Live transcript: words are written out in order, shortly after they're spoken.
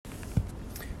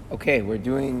Okay, we're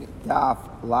doing Daf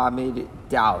Lamed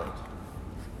Daled.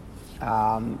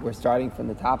 We're starting from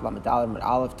the top, Lamed Daled, Lamed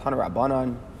Aleph, Tana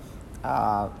Rabbanan,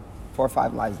 4 or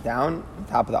 5 lines down, on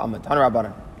top of the Amud, Tana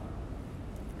Rabbanan.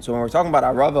 So when we're talking about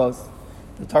Aravos,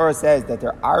 the Torah says that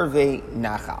they're Arvei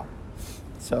Nachal.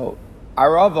 So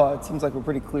Arava, it seems like we're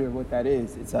pretty clear what that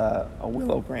is. It's a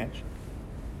willow branch.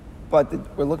 But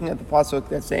we're looking at the pasuk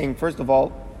that's saying, first of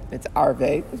all, it's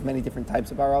Arvei. There's many different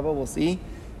types of Arava, we'll see.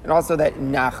 And also that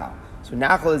Nachal. So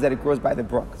Nachal is that it grows by the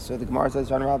brook. So the Gemara says,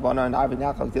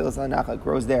 it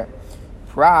grows there.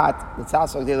 Prat, the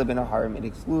Tzafsaf Gdela ben Aharim, it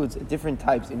excludes different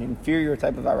types, an inferior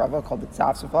type of Arava called the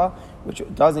Tzafsafa, which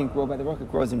doesn't grow by the brook, it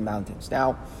grows in mountains.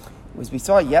 Now, as we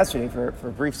saw yesterday for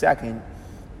a brief second,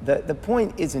 the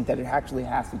point isn't that it actually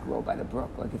has to grow by the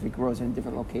brook. Like if it grows in a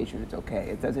different location, it's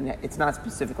okay. It's not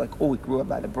specific like, oh, it grew up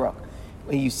by the brook.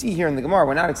 What you see here in the Gemara,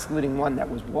 we're not excluding one that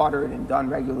was watered and done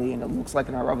regularly and it looks like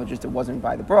an Arava, just it wasn't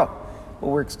by the brook.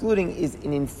 What we're excluding is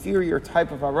an inferior type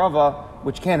of Arava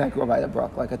which cannot grow by the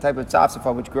brook, like a type of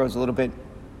Tzafsafa which grows a little bit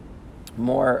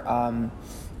more in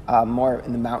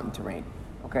the mountain terrain.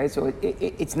 Okay, so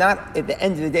it's not, at the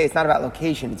end of the day, it's not about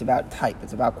location, it's about type,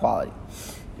 it's about quality.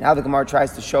 Now the Gemara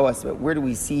tries to show us where do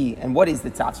we see, and what is the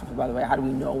Tzafsafa, by the way, how do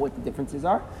we know what the differences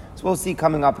are? So we'll see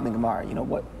coming up in the Gemara,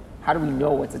 how do we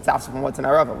know what's a Tzafsafa and what's an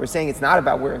Arava? We're saying it's not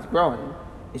about where it's growing,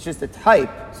 it's just a type,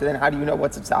 so then how do you know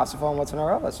what's a Tzafsafa and what's an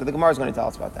Arava? So the Gemara is going to tell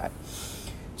us about that.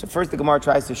 So first the Gemara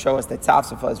tries to show us that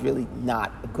Tzafsafa is really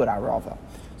not a good Arava.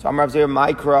 So Amar Rav Zera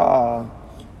Ma'ikra,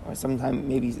 or sometimes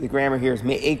maybe the grammar here is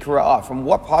Me'ekra. From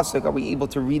what pasuk are we able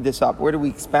to read this up? Where do we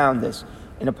expound this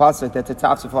in a pasuk that the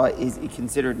Tzafsafa is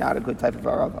considered not a good type of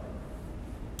Arava?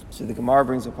 So the Gemara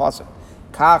brings a pasuk.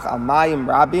 Kach amayim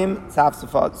rabim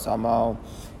Tzafsafa samo.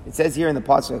 It says here in the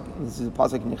pasuk, and this is a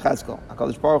pasuk in Yechezkel,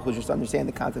 HaKadosh Baruch Hu, just to understand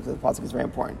the context of the pasuk is very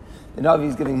important. The Navi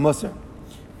is giving Musar.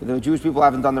 The Jewish people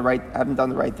haven't done the right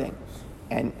thing,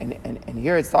 and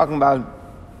here it's talking about.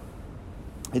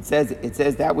 It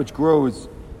says that which grows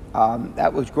by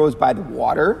the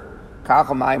water.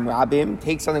 Kachamayim rabim,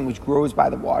 take something which grows by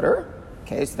the water.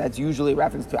 Okay, so that's usually a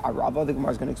reference to Arava. The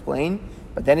Gemara is going to explain,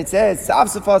 but then it says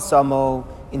Tzafsafa samo.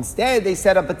 Instead, they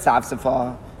set up a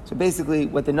Tzafsafa. So basically,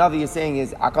 what the Navi is saying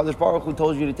is, HaKadosh Baruch Hu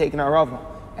told you to take an Arava,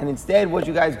 and instead, what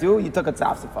you guys do, you took a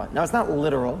Tzafsafa. Now, it's not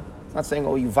literal. It's not saying,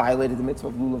 oh, you violated the mitzvah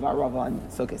of Lulav Arava and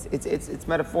Sukkot. It's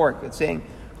metaphoric. It's saying,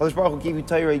 HaKadosh Baruch Hu gave you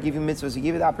Torah, He gave you mitzvahs, He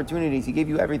gave you the opportunities, He gave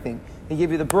you everything. He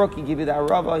gave you the brook, He gave you the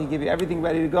Arava, He gave you everything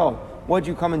ready to go. What'd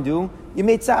you come and do? You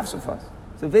made Tzafsafas.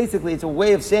 So basically, it's a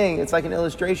way of saying, it's like an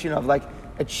illustration of like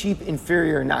a cheap,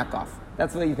 inferior knockoff.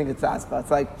 That's what you think it's Tzafsafa.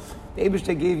 It's like, the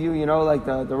Eibishter gave you, like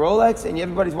the Rolex, and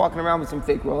everybody's walking around with some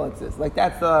fake Rolexes. Like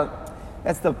that's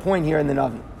the point here in the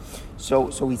Navi. So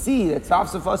we see that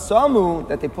Tzafsafa Samu,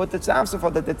 that they put the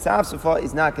Tzafsafa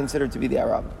is not considered to be the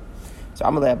Arava. So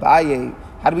Amalei Abaye,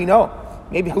 how do we know?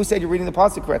 Maybe who said you're reading the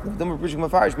pasuk correctly?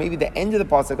 Maybe the end of the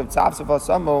pasuk of Tzafsafa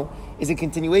Samu is a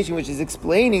continuation, which is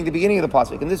explaining the beginning of the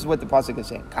pasuk, and this is what the pasuk is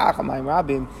saying. Kachamayim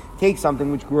Rabim, take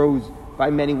something which grows by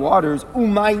many waters,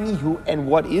 umaynihu, and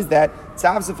what is that?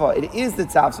 Tzafsafa. It is the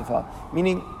Tzafsafa.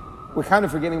 Meaning, we're kind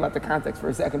of forgetting about the context for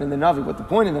a second in the Navi, what the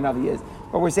point in the Navi is.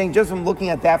 But we're saying just from looking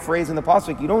at that phrase in the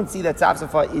pasuk, you don't see that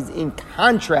Tzafsafa is in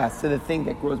contrast to the thing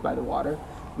that grows by the water.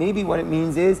 Maybe what it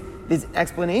means is this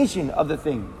explanation of the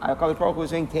thing. HaKadosh Baruch Hu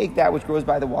was saying, take that which grows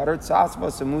by the water.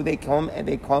 Tzafsafa samu, they came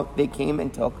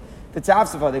and took the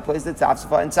Tzafsafa. They placed the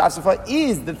Tzafsafa, and Tzafsafa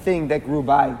is the thing that grew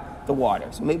by the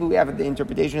water. So maybe we have the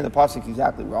interpretation of the pasuk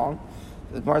exactly wrong.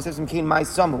 The Gemara says, "My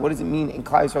summer." What does it mean? In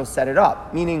Klal Yisrael set it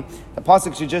up, meaning the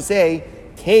pasuk should just say,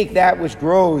 "Take that which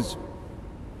grows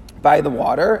by the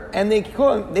water," and they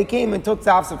came and took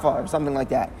Tzafsafa or something like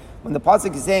that. When the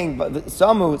pasuk is saying,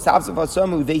 "Samu Tzafsafa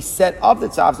Samu," they set up the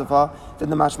Tzafsafa.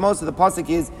 Then the mashmos of the pasuk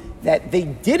is that they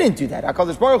didn't do that.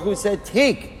 HaKadosh Baruch Hu said,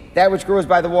 "Take that which grows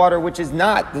by the water, which is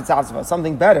not the Tzafsafa,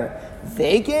 something better."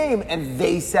 They came and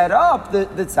they set up the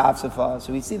Tzafsafa.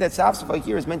 So we see that Tzafsafa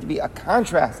here is meant to be a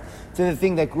contrast to the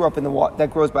thing that grew up in the that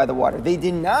grows by the water. They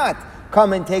did not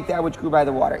come and take that which grew by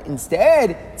the water.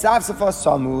 Instead, Tzafsafa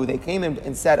Samu, they came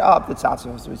and set up the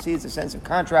Tzafsafa. So we see it's a sense of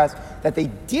contrast that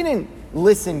they didn't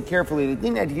listen carefully. They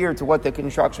didn't adhere to what the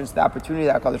instructions, the opportunity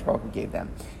that HaKadosh Baruch Hu gave them.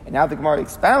 And now the Gemara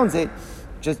expounds it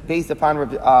just based upon Rav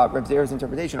Zera's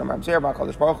interpretation. Rav Zera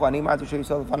HaKadosh Baruch Hu, I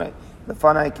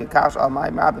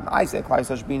said Klal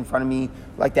Yisrael should be in front of me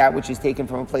like that which is taken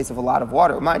from a place of a lot of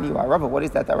water. Mind you, Arava, what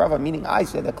is that Arava? Meaning I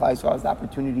said that Klal Yisrael has the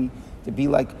opportunity to be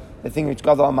like the thing which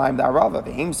Gadol Amayim the Arava.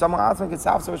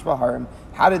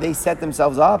 How did they set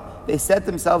themselves up? They set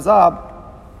themselves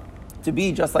up to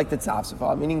be just like the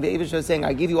tzafsafa, meaning the Eivisha is saying,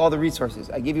 I give you all the resources,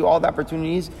 I give you all the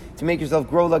opportunities to make yourself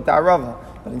grow like the Arava.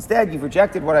 But instead, you've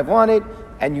rejected what I've wanted,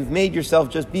 and you've made yourself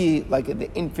just be like the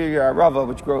inferior Arava,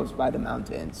 which grows by the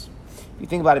mountains. If you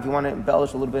think about it, if you want to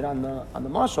embellish a little bit on the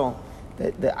mashal,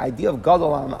 the idea of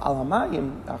Gadol al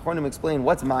Hamayim, the Achronim explain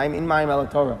what's Mayim, in Mayim el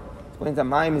Torah. Explains that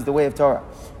Mayim is the way of Torah.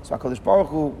 So HaKadosh Baruch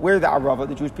Hu, we're the Arava,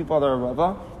 the Jewish people are the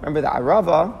Arava. Remember the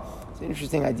Arava, it's an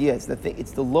interesting idea. It's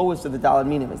the lowest of the Daled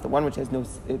Minim. It's the one which has no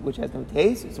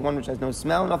taste. It's the one which has no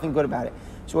smell, nothing good about it.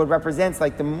 So it represents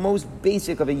like the most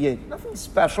basic of a Yid. Nothing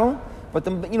special, but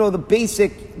the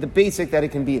basic that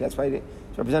it can be. That's why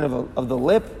it's representative of the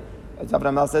lip. As David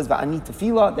Amel says, "Va'ani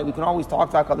tefillah," that we can always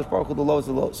talk to HaKadosh Baruch Hu, the lowest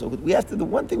of the low. So we have to. The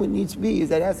one thing it needs to be is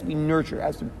that it has to be nurtured, it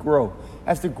has to grow, it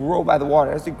has to grow by the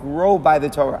water, it has to grow by the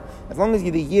Torah. As long as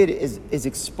the Yid is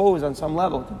exposed on some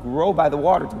level to grow by the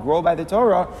water, to grow by the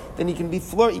Torah, then he can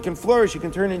flourish, he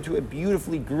can turn into a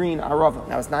beautifully green Arava.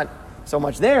 Now it's not so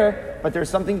much there, but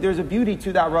there's a beauty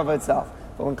to the Arava itself.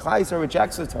 But when Klal Yisrael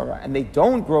rejects the Torah and they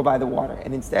don't grow by the water,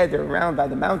 and instead they're around by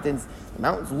the mountains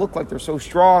look like they're so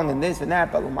strong and this and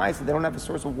that, but L'maisa, they don't have a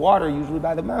source of water usually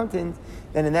by the mountains,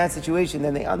 then in that situation,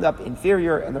 then they end up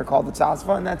inferior and they're called the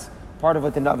tzasfa, and that's part of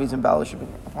what the Navi is embellishing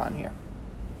upon here.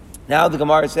 Now the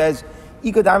Gemara says,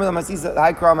 there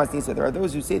are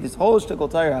those who say this whole shtickle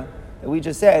Torah that we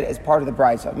just said is part of the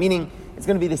Brisa, meaning it's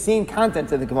going to be the same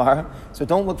content of the Gemara, so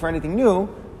don't look for anything new,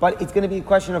 but it's going to be a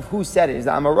question of who said it. Is it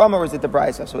Amarama or is it the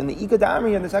Brisa? So in the Ika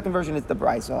Da'amri, in the second version, it's the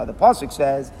Brisa. The Pasuk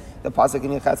says, the Pasuk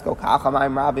in Yechezkel,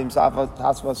 Ka'chamayim Rabim Safa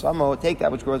Tasfa Samo, take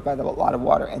that which grows by a lot of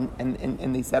water,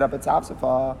 and they set up a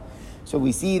tzafsafa. So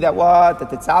we see that the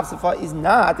tzafsafa is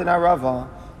not an Arava.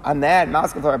 On that, how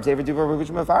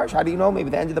do you know?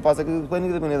 Maybe the end of the pasuk is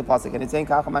explaining the beginning of the pasuk, and it's saying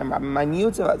that HaKadosh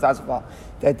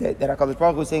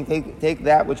Baruch Hu is saying take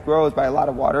that which grows by a lot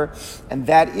of water, and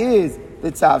that is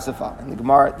the tzavsafa. And the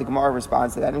Gemara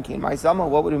responds to that in Kain Ma'asama.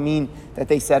 What would it mean that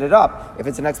they set it up? If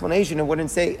it's an explanation, it wouldn't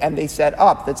say and they set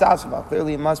up the tzavsafa.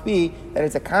 Clearly, it must be that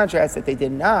it's a contrast that they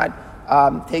did not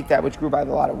take that which grew by a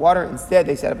lot of water. Instead,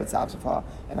 they set up a tzavsafa.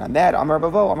 And on that, Amar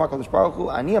Bavo, Amar Kodesh Baruch Hu,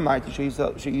 Ani Amarti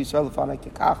Sheyisrael Lefanai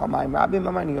Kekach Hamayim Rabim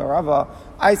Amani Arava.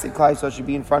 I said Klal Yisrael should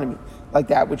be in front of me, like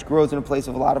that which grows in a place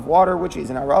of a lot of water, which is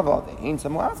an Arava. They ain't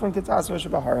some Lafran Ketzasva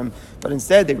Shabaharim, but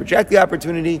instead they reject the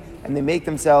opportunity and they make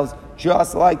themselves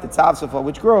just like the tzavsafa,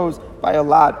 which grows by a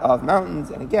lot of mountains.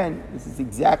 And again, this is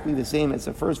exactly the same as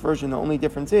the first version. The only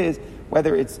difference is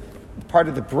whether it's part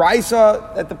of the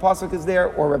Brisa that the pasuk is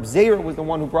there, or Reb Zeir was the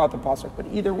one who brought the pasuk. But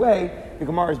either way, the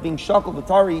Gemara is being shakal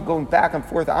b'tari, going back and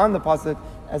forth on the pasuk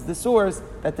as the source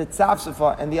that the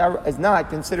tzavsafa and the is not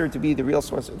considered to be the real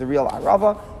source, the real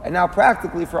arava. And now,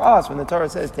 practically for us, when the Torah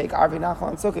says take arvi nachal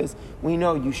and sukkahs, we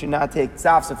know you should not take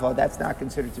tzavsafa. That's not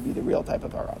considered to be the real type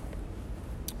of arava.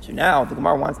 So now the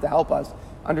Gemara wants to help us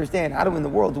understand how in the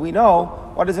world do we know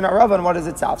what is an arava and what is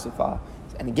a tzavsafa.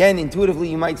 And again, intuitively,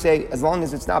 you might say, as long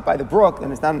as it's not by the brook,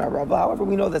 then it's not an arava. However,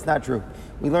 we know that's not true.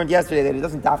 We learned yesterday that it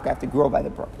doesn't dafka have to grow by the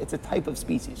brook. It's a type of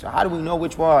species. So how do we know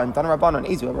which one? So the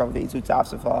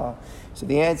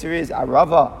answer is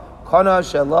arava, kana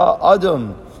shela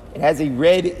adam. It has a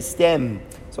red stem.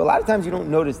 So a lot of times you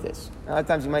don't notice this. A lot of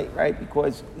times you might, right,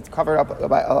 because it's covered up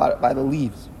by the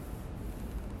leaves.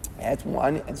 That's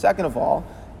one. And second of all,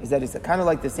 is that it's kind of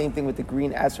like the same thing with the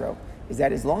green esro. Is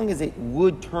that as long as it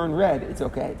would turn red, it's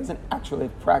okay. It doesn't actually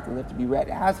practically have to be red.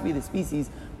 It has to be the species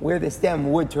where the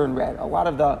stem would turn red. A lot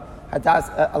of the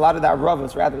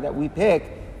aravos rather that we pick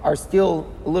are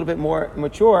still a little bit more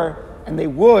mature, and they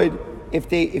would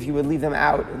if you would leave them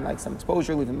out in like some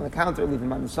exposure, leave them on the counter, leave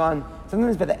them on the sun.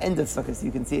 Sometimes by the end of sukkahs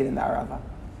you can see it in the arava.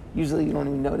 Usually you don't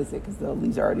even notice it because the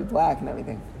leaves are already black and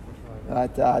everything.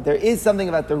 But there is something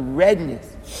about the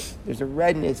redness. There's a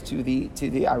redness to the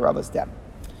arava stem.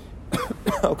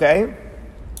 Okay?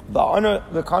 The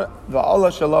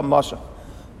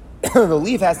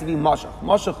leaf has to be mashach.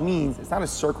 Mashach means it's not a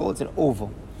circle, it's an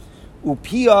oval.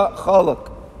 Upia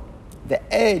chalak.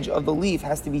 The edge of the leaf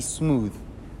has to be smooth.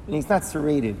 And it's not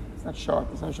serrated. It's not sharp.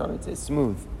 It's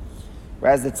smooth.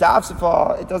 Whereas the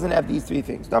tzavsafa, it doesn't have these three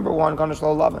things. Number one,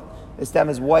 the stem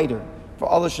is whiter. For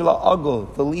Allah shala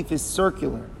agul, the leaf is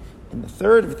circular. And the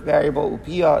third variable,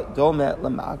 upia domet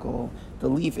lamagul, the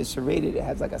leaf is serrated. It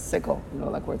has like a sickle,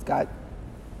 like where it's got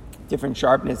different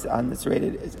sharpness on the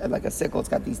serrated. It's like a sickle. It's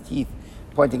got these teeth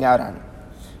pointing out on it.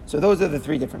 So those are the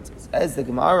three differences. As the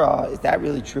Gemara, is that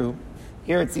really true?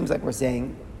 Here it seems like we're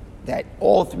saying that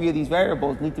all three of these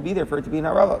variables need to be there for it to be an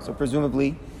arava. So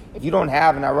presumably, if you don't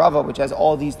have an arava which has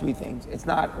all these three things, it's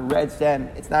not a red stem,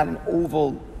 it's not an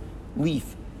oval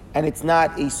leaf, and it's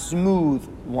not a smooth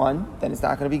one, then it's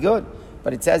not going to be good.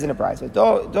 But it says in a brisa,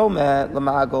 doma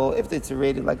lamagol, if it's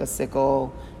rated like a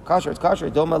sickle, kosher, it's kosher.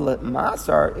 Doma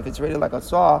masar, if it's rated like a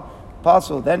saw,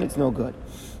 pasul, then it's no good.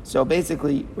 So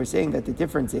basically, we're saying that the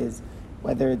difference is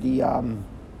whether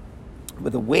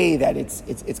with the way that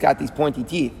it's got these pointy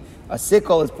teeth. A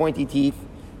sickle is pointy teeth,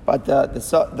 but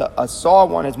a saw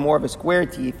one is more of a square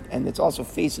teeth, and it's also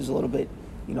faces a little bit,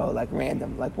 like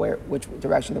random, like which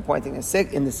direction they're pointing.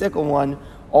 In the sickle one,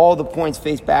 all the points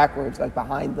face backwards, like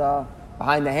behind the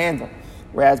handle.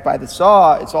 Whereas by the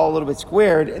saw, it's all a little bit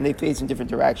squared, and they face in different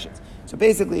directions. So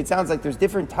basically, it sounds like there's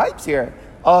different types here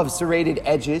of serrated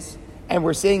edges. And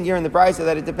we're saying here in the brisa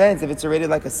that it depends. If it's serrated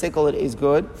like a sickle, it is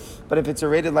good. But if it's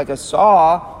serrated like a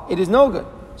saw, it is no good.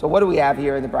 So what do we have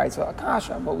here in the brisa?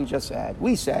 Akasha, what we just said.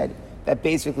 We said that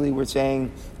basically we're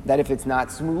saying that if it's not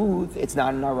smooth, it's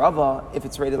not an arava. If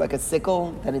it's rated like a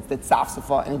sickle, then it's the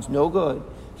tzafsafa, and it's no good.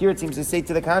 Here it seems to say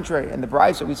to the contrary. And the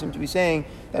brisa, we seem to be saying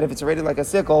that if it's rated like a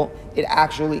sickle, it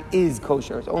actually is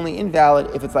kosher. It's only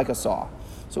invalid if it's like a saw.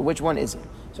 So which one is it?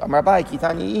 So Amar Abai,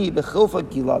 Kitani b'chilfa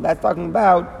gila. That's talking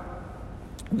about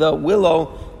the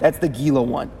willow, that's the gila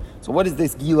one. So what is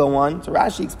this gila one? So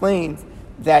Rashi explains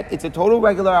that it's a total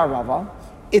regular arava,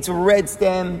 it's a red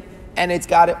stem, and it's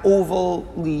got oval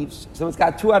leaves. So it's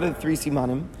got 2 out of the 3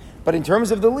 simanim. But in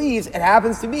terms of the leaves, it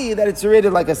happens to be that it's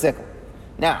serrated like a sickle.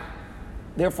 Now,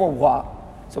 therefore what?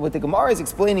 So what the Gemara is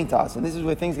explaining to us, and this is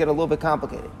where things get a little bit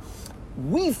complicated.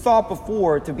 We thought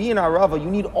before, to be an arava, you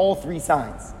need all 3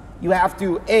 signs. You have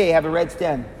to, A, have a red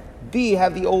stem, B,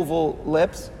 have the oval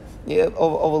lips,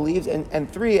 oval leaves,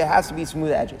 and 3, it has to be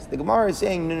smooth edges. The Gemara is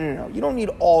saying, no, you don't need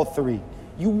all 3.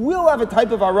 You will have a type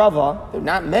of arava, there are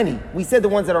not many, we said the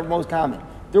ones that are most common.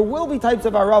 There will be types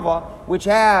of arava which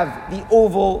have the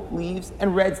oval leaves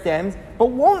and red stems, but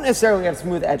won't necessarily have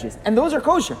smooth edges, and those are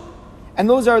kosher. And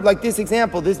those are like this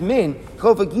example, this min,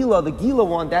 chofa gila, the gila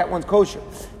one, that one's kosher.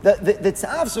 The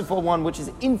tzafsafa one, which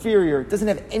is inferior, doesn't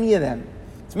have any of them.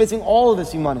 It's missing all of the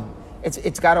simanim.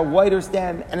 It's got a whiter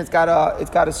stem, and it's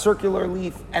got a circular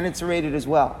leaf, and it's serrated as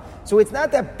well. So it's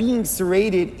not that being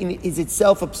serrated is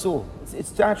itself a psul.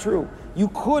 It's not true. You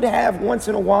could have once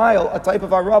in a while a type of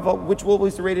arava which will be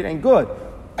serrated and good,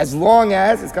 as long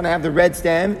as it's going to have the red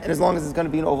stem, and as long as it's going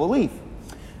to be an oval leaf.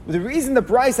 The reason the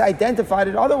price identified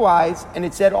it otherwise, and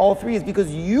it said all 3, is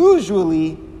because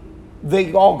usually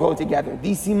they all go together.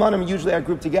 These simanim usually are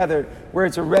grouped together, where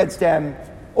it's a red stem,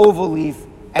 oval leaf,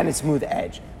 and a smooth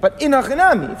edge. But in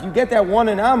achanami, if you get that one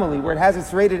anomaly where it has a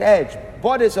serrated edge,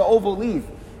 but it's an oval leaf,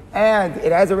 and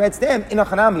it has a red stem, in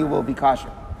achanami will be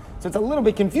kosher. So it's a little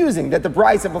bit confusing that the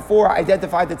brisa before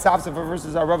identified the tzafsafa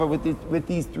versus arava with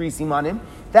these 3 simanim.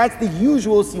 That's the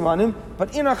usual simanim,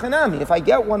 but in achanami, if I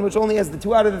get one which only has the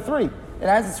 2 out of the 3, it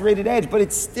has a serrated edge, but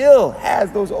it still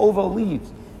has those oval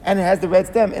leaves, and it has the red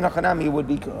stem, in achanami it would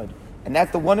be good. And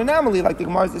that's the one anomaly, like the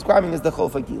Gemara is describing, as the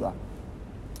chofa gila.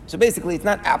 So basically, it's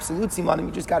not absolute simanim.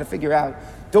 You just got to figure out,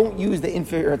 don't use the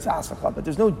inferior tzafsafa, but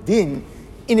there's no din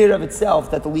in and of itself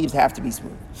that the leaves have to be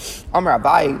smooth. Amar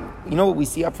Abai, you know what we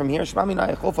see up from here? You see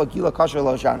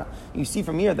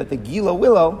from here that the gila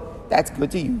willow, that's good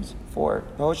to use for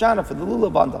the Hoshana, for the Lula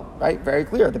bundle, right? Very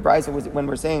clear. The brisa was, when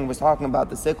we're saying, was talking about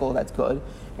the sickle, that's good.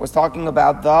 Was talking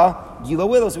about the gila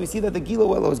willow, so we see that the gila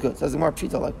willow is good. So it's more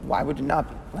pshita, like, why would it not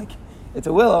be? Like, it's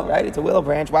a willow, right? It's a willow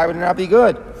branch. Why would it not be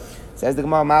good? Says the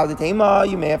Gemara,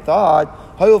 you may have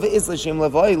thought,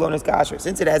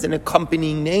 since it has an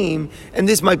accompanying name, and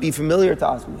this might be familiar to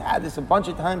us. We've had this a bunch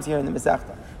of times here in the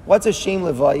Masechta. What's a Shem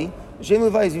Levai? A Shem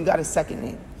Levai is you got a second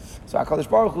name. So HaKadosh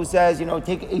Baruch Hu says,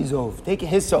 take Ezov, take a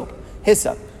hyssop,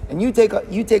 and you take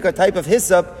a type of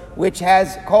hyssop which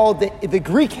has called the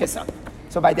Greek hyssop.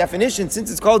 So by definition,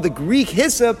 since it's called the Greek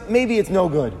hyssop, maybe it's no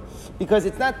good because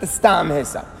it's not the stam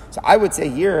hyssop. So I would say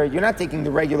here, you're not taking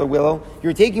the regular willow,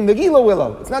 you're taking the gila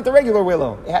willow. It's not the regular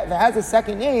willow. If it has a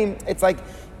second name, it's like,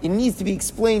 it needs to be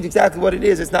explained exactly what it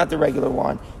is. It's not the regular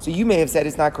one. So you may have said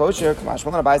it's not kosher. Kamash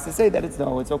Malana Abai to say that it's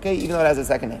okay, even though it has a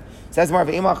second name. Says Marv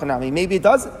Imachanami, maybe it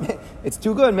doesn't. It's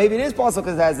too good. Maybe it is possible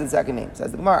because it has the second name.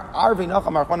 Says the Gemara, Arvei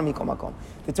Nacham Archana Mikol Makom.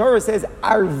 The Torah says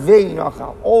Arvei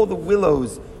Nacham, all the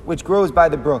willows which grows by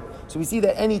the brook. So we see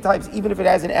that any types, even if it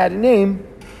has an added name,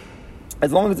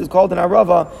 as long as it's called an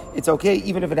arava, it's okay,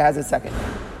 even if it has a second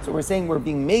name. So we're saying we're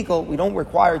being makel, we don't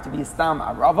require it to be a stam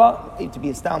arava, to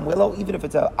be a stam willow, even if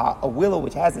it's a willow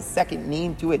which has a second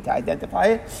name to it to identify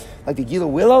it, like the gila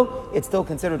willow, it's still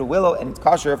considered a willow and it's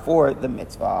kosher for the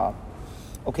mitzvah.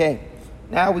 Okay,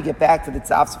 now we get back to the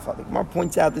tzafsafa. The Gemara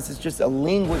points out this is just a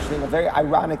language thing, a very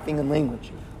ironic thing in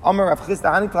language. Amar Rav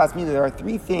Chisda Hani Klas Mina. There are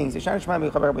three things.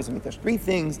 Three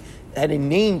things that had a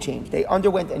name change. They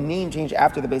underwent a name change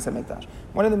after the Beis Hamikdash.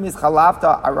 One of them is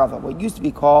Chalavta Arava, what used to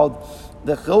be called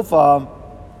the Chilfa,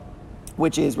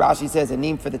 which is, Rashi says, a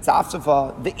name for the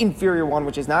tzafsafa, the inferior one,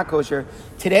 which is not kosher.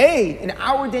 Today, in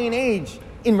our day and age,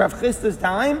 in Rav Chisda's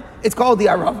time, it's called the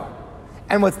Arava.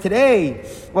 And what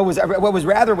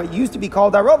used to be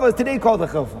called Arava is today called the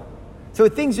Chilfa. So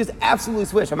things just absolutely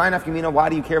switch. Why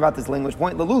do you care about this language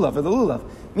point? The lulav or the lulav.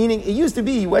 Meaning, it used to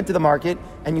be you went to the market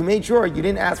and you made sure you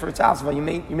didn't ask for a tzafsafa.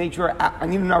 You made sure, I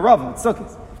need an arava, it's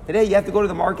sukkahs. Today you have to go to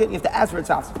the market and you have to ask for a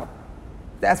tzafsafa.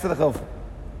 To ask for the chilfa.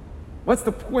 What's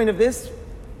the point of this? There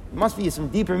must be some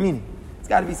deeper meaning. It's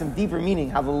got to be some deeper meaning.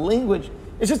 How the language,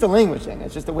 it's just a language thing.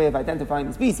 It's just a way of identifying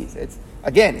the species. It's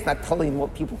not telling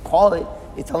what people call it.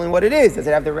 It's telling what it is. Does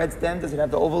it have the red stem? Does it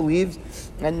have the oval leaves?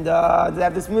 And does it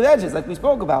have the smooth edges like we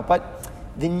spoke about? But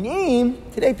the name,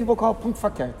 today people call it Punt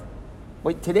Fakert.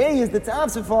 What today is the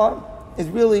tzafsafa is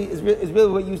really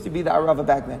what used to be the arava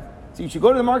back then. So you should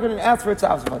go to the market and ask for a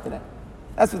tzafsafa today.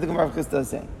 That's what the Gemara Chisda is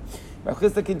saying. Rav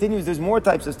Chisda continues, there's more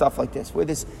types of stuff like this, where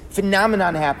this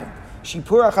phenomenon happened.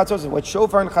 Shipura chatzortzos, what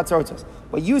shofar and chatzortzos.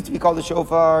 What used to be called a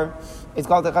shofar is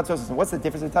called a chatzortzos. And what's the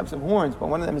difference in types of horns? But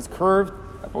one of them is curved.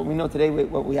 What we know today,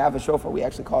 what we have a shofar, we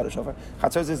actually call it a shofar.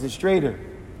 Chatzortzos is straighter.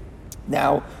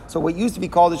 Now, so what used to be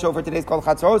called a shofar today is called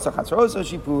chatzortzos.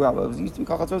 Chatzortzos shipura. What used to be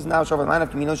called chatzortzos, now shofar. Line of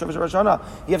Kamino shofar Rosh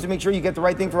Hashanah. You have to make sure you get the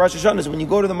right thing for Rosh Hashanah. So when you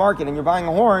go to the market and you're buying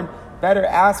a horn, better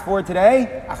ask for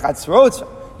today a chatzortzos.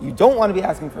 You don't want to be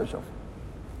asking for a shofar.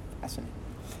 Fascinating.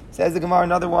 Says the Gemara,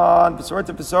 another one.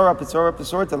 Pesorta.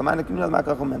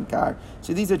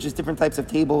 So these are just different types of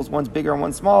tables. One's bigger and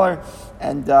one's smaller,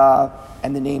 and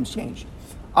the names change.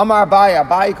 Amar Abaye.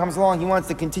 Abaye comes along. He wants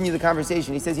to continue the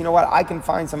conversation. He says, you know what? I can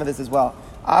find some of this as well.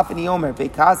 Afani Omer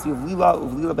Bekasi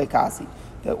Uvlila Bekasi.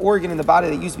 The organ in the body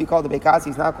that used to be called the Bekasi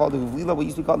is now called the Uvlila. What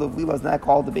used to be called the Uvlila is now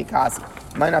called the Bekasi.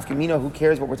 Ma'anaf Kamino, who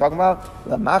cares what we're talking about?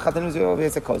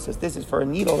 This is for a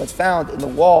needle that's found in the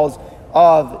walls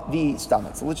of the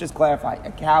stomach. So let's just clarify.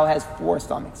 A cow has 4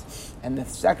 stomachs. And the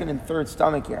second and third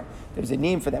stomach here, there's a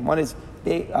name for them. One is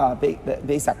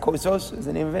Beisakosos is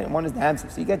the name of it, and one is the hamster.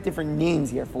 So you get different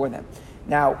names here for them.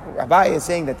 Now, Rabbi is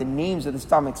saying that the names of the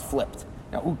stomachs flipped.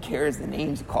 Now, who cares the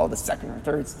names called the second or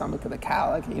third stomach of the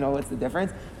cow? Like, what's the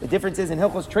difference? The difference is in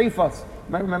Hilchos Treifos. You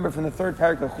might remember from the third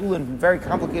parak of Chulin, very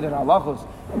complicated halachos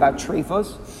about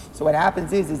Treifos. So what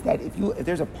happens is that if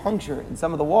there's a puncture in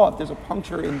some of the wall, if there's a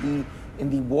puncture in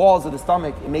the walls of the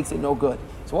stomach, it makes it no good.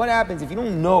 So what happens if you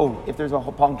don't know if there's a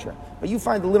puncture, but you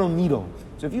find a little needle?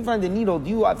 So if you find a needle, do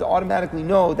you have to automatically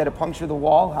know that it punctured the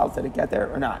wall? How did it get there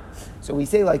or not? So we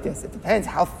say like this, it depends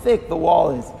how thick the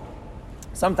wall is.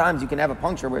 Sometimes you can have a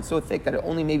puncture where it's so thick that it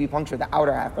only maybe punctured the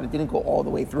outer half, but it didn't go all the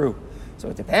way through. So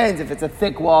it depends if it's a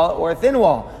thick wall or a thin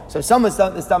wall. So some of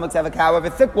the stomachs of a cow have a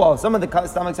thick wall. Some of the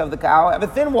stomachs of the cow have a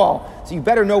thin wall. So you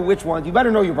better know which one. You better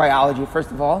know your biology,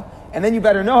 first of all. And then you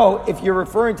better know if you're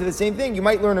referring to the same thing. You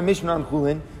might learn a Mishnah on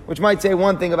Chulin, which might say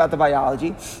one thing about the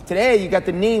biology. Today, you got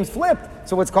the names flipped.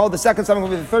 So what's called the second stomach will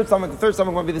be the third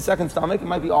stomach will be the second stomach. It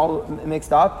might be all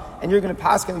mixed up. And you're going to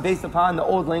paskin based upon the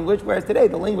old language, whereas today,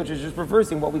 the language is just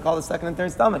reversing what we call the second and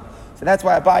third stomach. So that's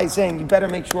why Abai is saying you better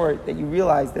make sure that you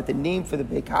realize that the name for the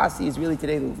Bekasi is really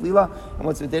today the Uvlila. And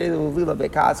what's today the Uvlila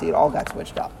Bekasi, it all got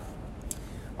switched up.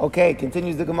 Okay,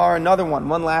 continues the Gemara, another one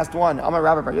last one. Amar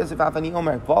Rabbi Bar Yosef Afani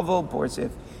Omer, Bavel,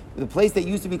 Borsif. The place that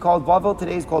used to be called Bavel,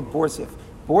 today is called Borsif.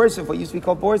 Borsif, what used to be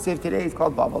called Borsif, today is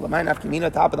called Bavel.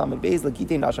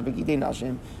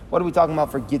 What are we talking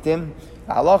about for Gittim?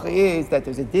 The halacha is that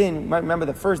there's a din. Remember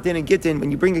the first din in Gittin, when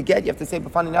you bring a get, you have to say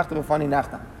B'fani Nachtam, B'fani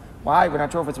Nachtam. Why? We're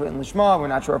not sure if it's written Lishma, we're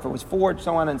not sure if it was forged,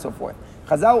 so on and so forth.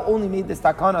 Chazal only made this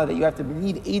takana that you have to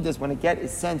need Eidos when a get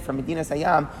is sent from Medina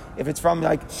Sayyam, if it's from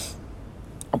like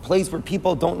a place where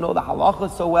people don't know the halacha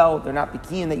so well, they're not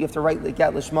bekiyin that you have to write the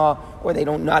get lishma, or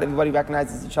not everybody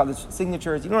recognizes each other's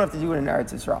signatures. You don't have to do it in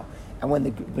Eretz Yisrael. And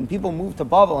when people moved to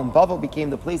Bavel, and Bavel became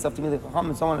the place of Tamil Chacham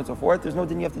and so on and so forth, there's no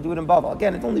din you have to do it in Bavel.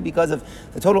 Again, it's only because of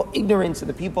the total ignorance of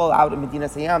the people out in Medina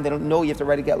Sayyam. They don't know you have to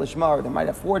write a get lishma, or they might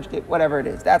have forged it, whatever it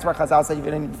is. That's why Chazal said you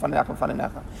don't need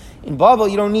Fanei. In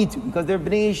Bavel, you don't need to, because they're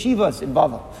bnei yeshivas in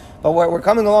Bavel. But what we're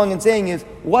coming along and saying is,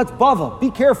 what's Bavel? Be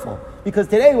careful. Because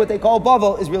today what they call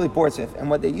Bavel is really Borsif. And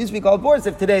what they used to be called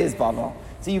Borsif, today is Bavel.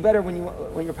 So you better, when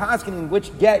you're paskening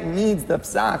which get needs the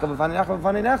psak of a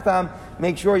B'fani Nachtam,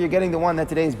 make sure you're getting the one that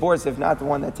today is Borsif, not the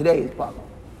one that today is Bavel.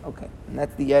 Okay, and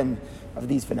that's the end of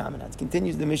these phenomena. It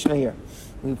continues the Mishnah here.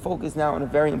 We focus now on a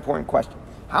very important question.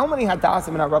 How many Hadassim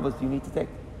and Arabas do you need to take?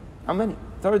 How many?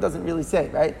 The Torah doesn't really say,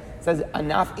 right? It says,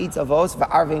 Anaf Eitz Avos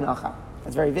V'Arvei Nacham.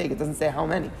 That's very vague. It doesn't say how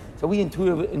many. So we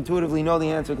intuitively know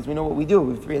the answer because we know what we do.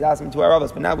 We have 3 hadasim and 2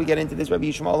 aravos. But now we get into this Rabbi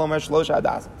Yishmael Omer Shlosha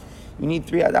hadasim. You need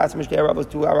 3 hadasim, 2 aravos,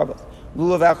 2 aravos.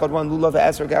 Lulav echad, 1 lulav,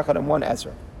 esrog echad, and 1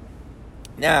 esrog.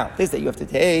 Now, this that you have to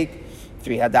take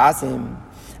 3 hadasim.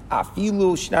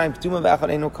 Afilu shnaim p'tumah v'echad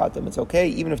eino katam. It's okay,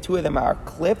 even if 2 of them are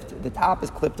clipped, the top is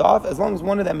clipped off. As long as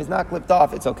 1 of them is not clipped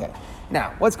off, it's okay.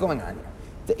 Now, what's going on here?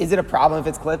 Is it a problem if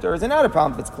it's clipped, or is it not a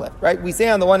problem if it's clipped? Right? We say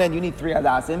on the one hand you need 3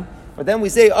 hadasim, but then we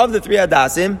say of the 3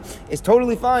 hadasim, it's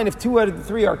totally fine if 2 out of the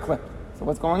 3 are clipped. So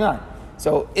what's going on?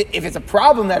 So if it's a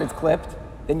problem that it's clipped,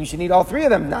 then you should need all 3 of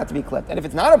them not to be clipped. And if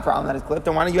it's not a problem that it's clipped,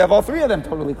 then why don't you have all 3 of them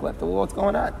totally clipped? Well, what's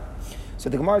going on? So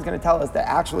the Gemara is going to tell us that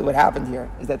actually what happened here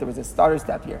is that there was a starter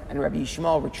step here, and Rabbi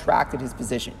Yishmael retracted his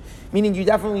position. Meaning you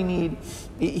definitely need,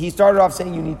 he started off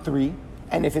saying you need 3,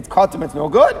 and if it's katam, it's no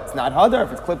good. It's not hadar.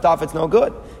 If it's clipped off, it's no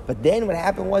good. But then what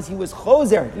happened was he was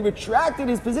choser. He retracted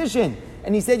his position,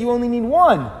 and he said you only need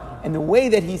 1. And the way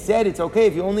that he said it's okay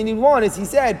if you only need 1 is he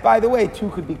said, by the way, 2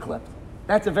 could be clipped.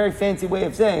 That's a very fancy way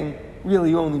of saying, really,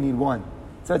 you only need 1.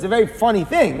 So it's a very funny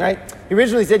thing, right? He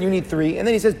originally said you need 3, and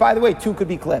then he says, by the way, 2 could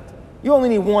be clipped. You only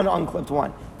need 1 unclipped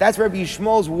one. That's Rabbi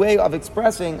Yishmael's way of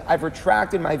expressing, I've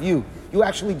retracted my view. You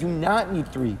actually do not need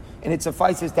 3, and it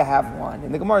suffices to have 1.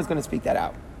 And the Gemara is going to speak that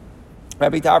out.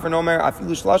 Rabbi Tarfon Omer,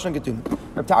 afilu shlashan ketum.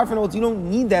 Rabbi Tarfon holds you don't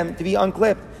need them to be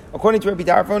unclipped. According to Rabbi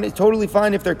Tarfon, it's totally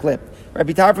fine if they're clipped.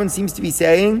 Rabbi Tarfon seems to be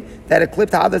saying that a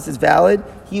clipped hadas is valid.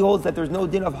 He holds that there's no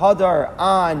din of hadar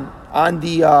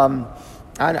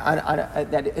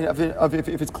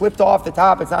if it's clipped off the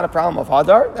top, it's not a problem of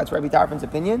hadar. That's Rabbi Tarfon's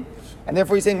opinion. And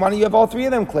therefore he's saying, why don't you have all 3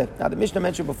 of them clipped? Now the Mishnah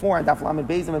mentioned before, and Daf Lamed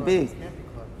Beis and Beis,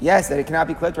 yes, that it cannot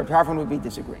be clipped. Rabbi Tarfon would be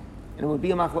disagreeing. And it would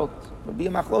be a machlokas. It would be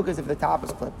a machlokas if the top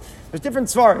is clipped. There's different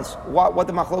svaras what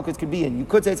the machlokas could be in. You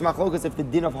could say it's machlokas if the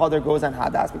din of hadar goes on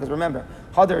hadas, because remember,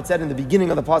 hadar it said in the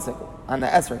beginning of the pasuk on the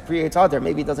esrog, creates hadar.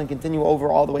 Maybe it doesn't continue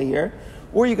over all the way here.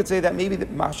 Or you could say that maybe the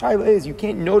mashayla is you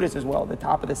can't notice as well the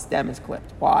top of the stem is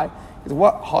clipped. Why?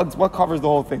 Because what covers the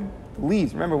whole thing? The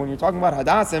leaves. Remember, when you're talking about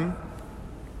hadasim,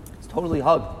 it's totally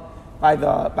hugged by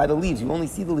the leaves. You only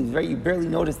see the leaves, right? You barely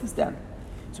notice the stem.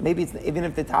 So maybe it's, even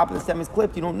if the top of the stem is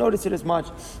clipped, you don't notice it as much.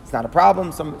 It's not a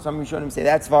problem. Some Rishonim say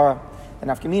that's svara. The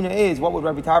nafkamina is, what would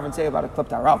Rabbi Tarfon say about a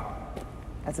clipped harav?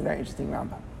 That's a very interesting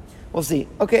Rambam. We'll see.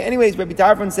 Okay, anyways, Rabbi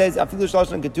Tarfon says, afilu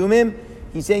shloshon ketumim.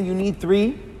 He's saying you need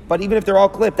 3, but even if they're all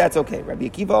clipped, that's okay. Rabbi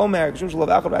Akiva Omer,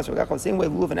 the same way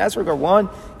lulav and esrog are 1,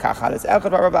 kachadas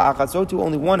echad arava achad, so too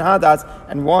only 1 hadas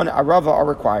and 1 arava are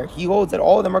required. He holds that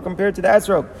all of them are compared to the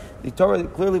esrog. The Torah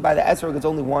clearly by the esrog it's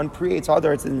only 1, pre-eitz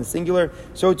hadar it's in the singular,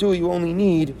 so too you only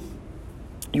need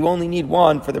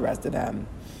 1 for the rest of them.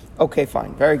 Okay,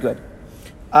 fine, very good.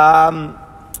 All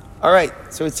right,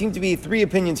 so it seemed to be 3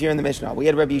 opinions here in the Mishnah. We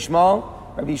had Rabbi Yishmael.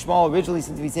 Rabbi Yishmael originally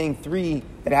seemed to be saying 3,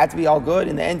 that it had to be all good.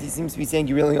 In the end, he seems to be saying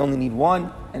you really only need 1,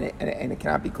 and it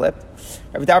cannot be clipped.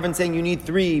 Rabbi Tarfon saying you need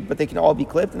 3, but they can all be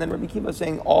clipped. And then Rabbi Akiva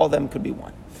saying all of them could be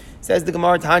 1. Says the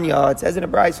Gemara Tanya, it says in a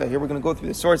brayso, here we're going to go through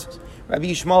the sources. Rabbi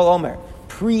Yishmael Omer,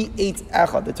 pre-eitz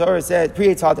echad. The Torah says,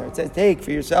 pre-eitz hadar. It says take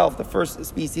for yourself the first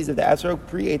species of the esrog,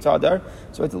 pre-eitz hadar.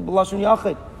 So it's b'lashon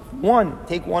yachid. 1,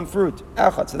 take 1 fruit,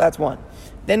 echad, so that's 1.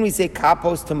 Then we say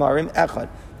kapos tamarim echad.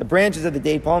 The branches of the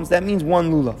date palms, that means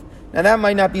 1 lulav. Now that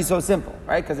might not be so simple,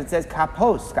 right? Because it says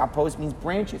kapos. Kapos means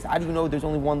branches. How do you know there's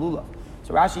only 1 lulav?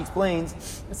 So Rashi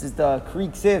explains, this is the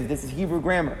Greek sieve, this is Hebrew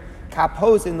grammar.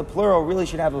 Kapos in the plural really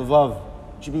should have a vav.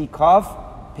 It should be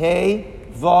kaf, pei,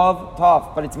 vav,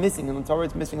 taf. But it's missing. In the Torah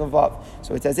it's missing a vav.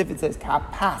 So it's as if it says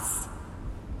kapas.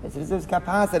 It's as if it says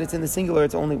kapas, that it's in the singular,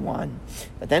 it's only 1.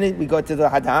 But then we go to the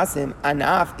hadasim,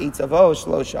 anaf, eitzavo,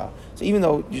 shlosha. So even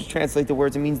though you just translate the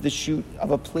words, it means the shoot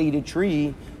of a plaited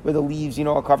tree where the leaves,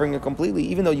 are covering it completely.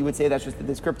 Even though you would say that's just the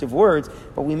descriptive words,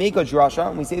 but we make a drasha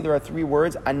and we say there are 3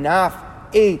 words, anaf,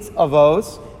 eitz,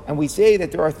 avos, and we say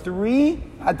that there are 3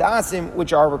 hadasim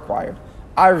which are required.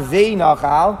 Arvei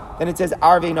nachal, then it says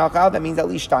arvei nachal, that means at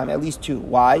least 2.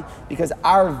 Why? Because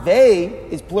arvei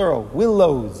is plural,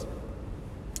 willows.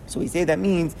 So we say that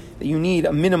means that you need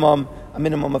a minimum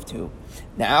of 2.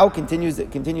 Now continues the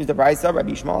brayso,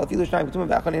 Rabbi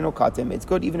Yishmael, it's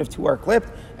good even if 2 are clipped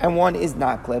and 1 is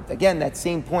not clipped. Again, that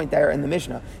same point there in the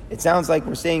Mishnah. It sounds like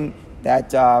we're saying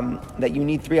that you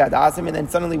need 3 hadasim, and then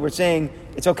suddenly we're saying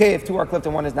it's okay if 2 are clipped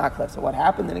and 1 is not clipped. So what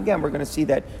happened? And again, we're going to see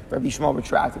that Rabbi Yishmael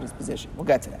retracted his position. We'll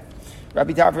get to that.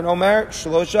 Rabbi Tarfon Omer,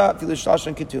 shlosha, afilu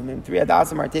shloshon ketumim. 3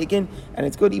 hadasim are taken, and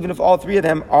it's good even if all 3 of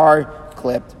them are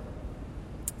clipped.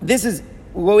 This is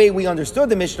the way we understood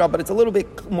the Mishnah, but it's a little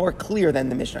bit more clear than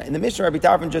the Mishnah. In the Mishnah, Rabbi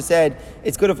Tarfon just said,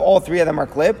 it's good if all 3 of them are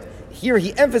clipped. Here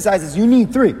he emphasizes, you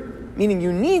need 3. meaning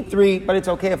you need 3, but it's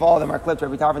okay if all of them are clipped.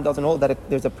 Rabbi Tarfon doesn't hold that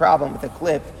there's a problem with a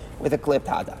clipped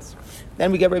hadas.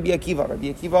 Then we get Rabbi Akiva.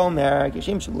 Rabbi Akiva Omer,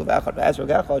 Yeshim Shululav Echad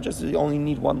V'Esrog Echad, just you only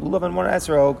need one lulav and one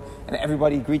esrog, and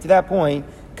everybody agreed to that point.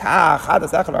 Kach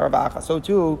Hadas Echad Arava. So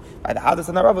too, by the Hadas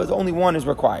and Arava, only one is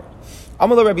required.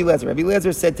 Amalo Rabbi Lezer. Rabbi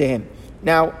Lezer said to him,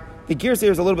 now, the Girsa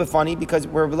here is a little bit funny because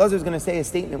where Rabbi Lezer is going to say a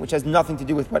statement which has nothing to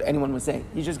do with what anyone was saying.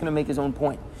 He's just going to make his own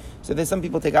point. So there's some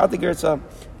people take out the Girsa.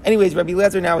 Anyways, Rabbi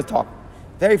Lezer now is talking.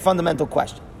 Very fundamental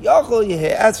question. You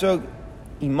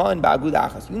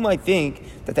might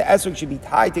think that the esrog should be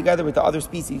tied together with the other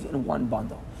species in one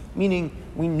bundle. Meaning,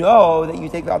 we know that you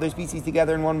take the other species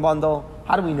together in one bundle.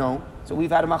 How do we know? So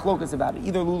we've had a machlokas about it.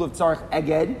 Either lulav tzarech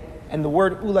eged, and the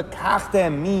word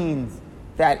ulakachtem means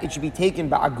that it should be taken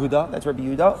by aguda, that's Rabbi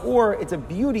Yehuda, or it's a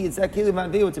beauty, it's a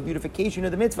beautification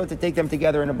of the mitzvah to take them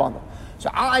together in a bundle. So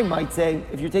I might say,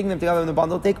 if you're taking them together in the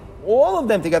bundle, take all of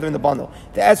them together in the bundle,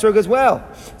 the esrog as well.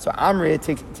 So Amri,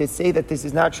 to say that this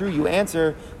is not true, you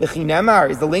answer,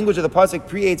 L'chinemar, is the language of the pasuk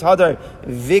pre-eitz hadar,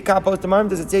 v'kapos tamarim,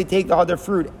 does it say take the hadar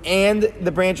fruit and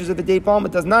the branches of the date palm?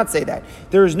 It does not say that.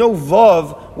 There is no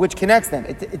vav which connects them.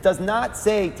 It does not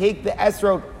say take the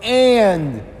esrog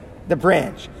and the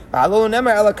branch.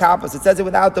 It says it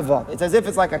without the vav. It's as if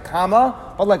it's like a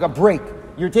comma, but like a break.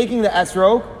 You're taking the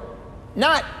esrog,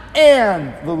 not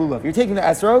and the lulav. You're taking the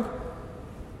esrog,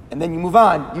 and then you move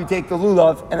on. You take the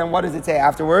lulav, and then what does it say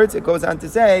afterwards? It goes on to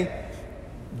say,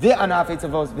 so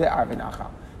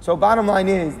bottom line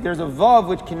is, there's a vav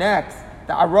which connects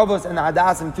the aravos and the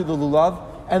hadasim to the lulav,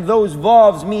 and those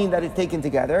vavs mean that it's taken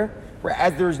together.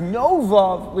 Whereas there's no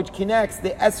vav which connects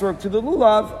the esrog to the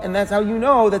lulav, and that's how you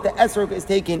know that the esrog is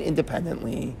taken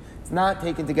independently. It's not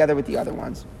taken together with the other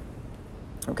ones.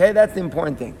 Okay, that's the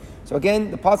important thing. So again,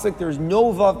 the pasuk, there's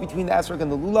no vav between the esrog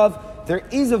and the lulav. There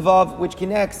is a vav which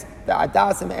connects the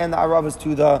adasim and the aravas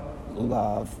to the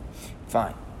lulav.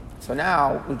 Fine. So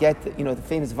now we get the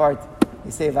famous vart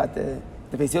they say about the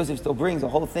Beis Yosef still brings a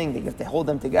whole thing that you have to hold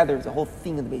them together. There's a whole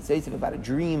thing in the Beis Yosef about a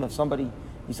dream of somebody.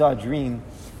 You saw a dream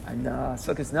on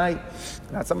Sukkot night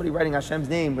about somebody writing Hashem's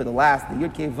name where the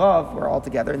Yud Kei Vav were all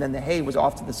together, and then the Hey was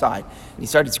off to the side. And he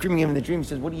started screaming at him in the dream. He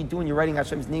says, "What are you doing? You're writing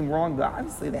Hashem's name wrong." But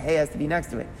obviously the Hey has to be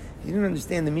next to it. He didn't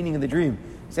understand the meaning of the dream.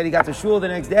 He said he got to shul the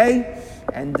next day,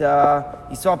 and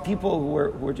he saw people who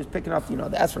were just picking up the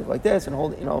esrog like this and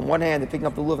holding in one hand and picking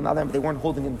up the lulav in the other hand, but they weren't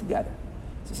holding them together.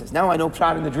 So he says, "Now I know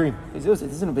pshat in the dream." This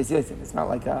isn't a Beis Yosef. It's not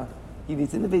like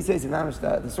it's in the Beis Yosef,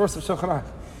 not the source of Shulchan Aruch.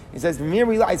 He says,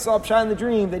 I saw a pshat in the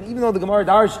dream that even though the Gemara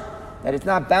darsh that it's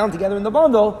not bound together in the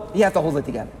bundle, you have to hold it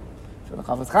together. So the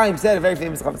Chafetz Chaim said, a very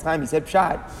famous Chafetz Chaim, he said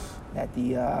pshat that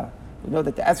we know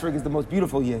that the esrog is the most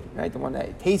beautiful yid, right? The one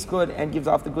that tastes good and gives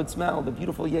off the good smell, the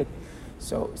beautiful yid.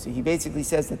 So he basically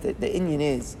says that the Indian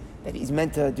is that he's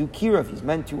meant to do kiruv, he's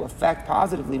meant to affect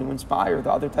positively, to inspire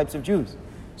the other types of Jews.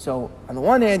 So on the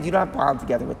one hand, you're not bound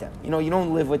together with them. You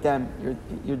don't live with them.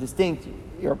 You're distinct.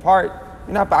 You're apart.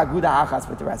 You're not ba'aguda achas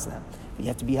with the rest of them. But you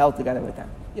have to be held together with them.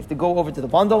 You have to go over to the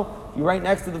bundle. You're right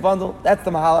next to the bundle. That's the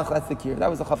mahalach. That's the kiruv.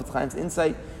 That was the Chafetz Chaim's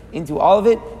insight into all of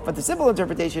it. But the simple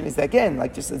interpretation is that, again,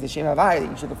 like just as the Shem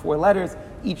Havai, each of the 4 letters,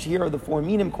 each here of the 4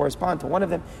 minim correspond to one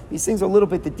of them. These things are a little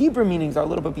bit, the deeper meanings are a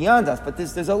little bit beyond us. But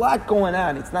there's a lot going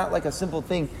on. It's not like a simple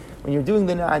thing. When you're doing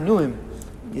the Na'anuim,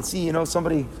 you see,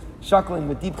 somebody shuckling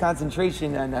with deep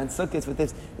concentration and sukkahs with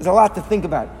this. There's a lot to think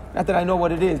about. Not that I know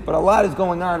what it is, but a lot is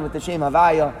going on with the Shem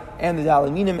Havaya and the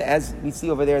Dalaminim, as we see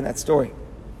over there in that story.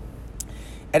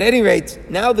 At any rate,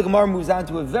 now the Gemara moves on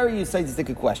to a very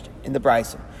yesodistic question in the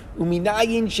Brisa.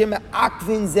 Uminayin Shem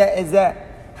Akvin Zeh.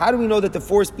 How do we know that the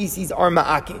 4 species are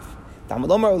ma'akiv?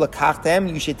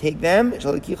 You should take them. It's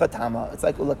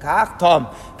like ulakach tam.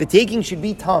 The taking should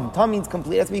be tam. Tam means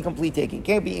complete. It has to be a complete taking.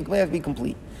 Can't be incomplete. It has to be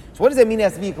complete. So what does that mean? It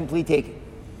has to be a complete taking.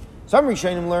 Some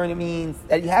Rishonim learn it means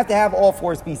that you have to have all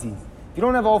 4 species. If you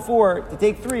don't have all 4, to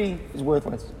take 3 is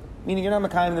worthless. Meaning you're not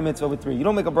makayim the mitzvah with 3. You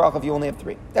don't make a bracha if you only have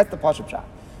 3. That's the pashut pshat.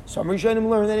 Some Rishonim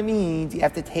learn that it means you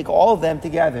have to take all of them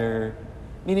together.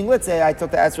 Meaning, let's say I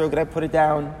took the esrog and I put it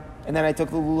down, and then I took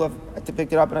the lulav, I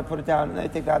picked it up and I put it down, and then I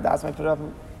take the hadas and I put it up.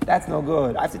 That's no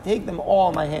good. I have to take them all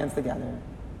in my hands together.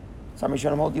 Some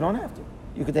Rishonim hold you don't have to.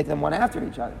 You can take them one after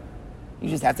each other. You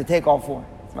just have to take all 4.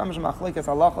 It's mamash machlikas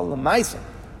halacha l'maisa.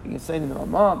 You can say it in the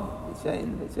Ramam. You say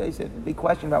in the Beis Yosef. A big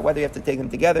question about whether you have to take them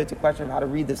together. It's a question of how to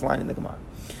read this line in the Gemara.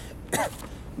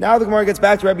 Now the Gemara gets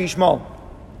back to Rabbi Yishmael.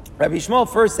 Rabbi Yishmael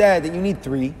first said that you need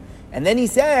 3, and then he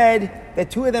said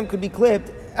that 2 of them could be clipped,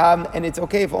 and it's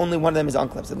okay if only one of them is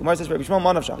unclipped. So the Gemara says, Rabbi Yishmael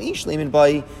manav shachish leimin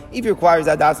bai. If he requires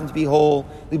adasim to be whole,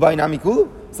 libai namikulu,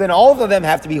 so then all of them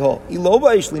have to be whole.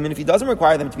 Iloba ishlimin. If he doesn't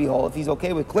require them to be whole, if he's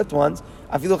okay with clipped ones,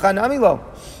 afilu chanamilo.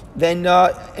 then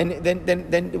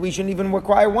we shouldn't even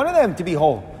require one of them to be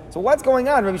whole. So what's going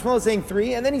on? Rabbi Shmuel is saying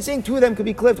 3, and then he's saying 2 of them could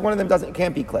be clipped, one of them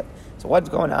can't be clipped. So what's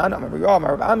going on? Rabbi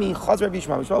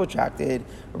Shmuel retracted.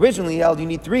 Originally he held you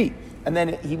need 3, and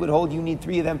then he would hold you need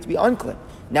 3 of them to be unclipped.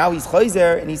 Now he's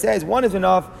chayzer, and he says 1 is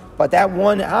enough, but that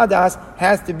 1 hadas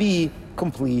has to be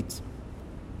complete.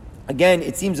 Again,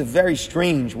 it seems very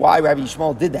strange why Rabbi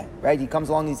Yishmael did that, right? He comes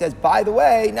along and he says, by the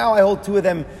way, now I hold 2 of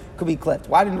them could be clipped.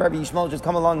 Why didn't Rabbi Yishmael just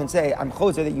come along and say, I'm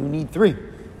chayzer that you need 3?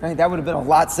 Right? That would have been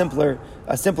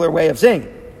a simpler way of saying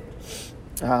it.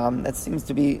 That seems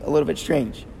to be a little bit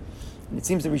strange. And it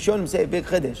seems the Rishonim say a big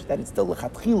chiddush, that it's still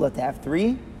lechatchila to have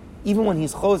 3. Even when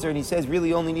he's choser and he says really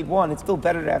you only need 1, it's still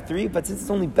better to have 3, but since it's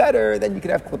only better, then you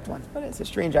could have clipped ones. But it's a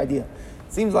strange idea.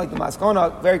 It seems like the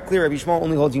Maskona, very clear, Rabbi Shmuel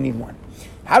only holds you need 1.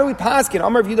 How do we paskin?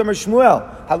 Amar V'yud Amar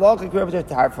Shmuel, halakha Rabbi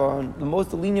Tarfon, the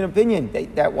most lenient opinion.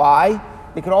 That why?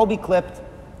 They could all be clipped.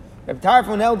 Rabbi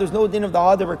Tarfon held there's no din of the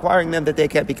hadar requiring them that they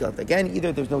can't be clipped. Again,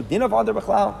 either there's no din of hadar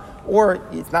b'chlal, or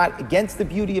it's not against the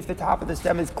beauty if the top of the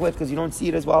stem is clipped because you don't see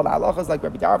it as well. The halacha is like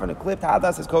Rabbi Tarfon, a clipped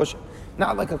hadas is kosher,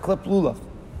 not like a clipped lulav.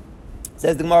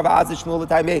 Says the Gemara of Shmuel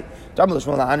l'taimei.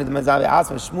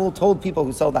 Shmuel told people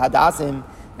who sold the hadasim.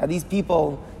 Now these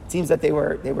people, it seems that they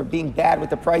were being bad with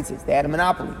the prices. They had a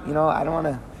monopoly. You know, I don't want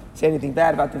to say anything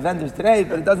bad about the vendors today,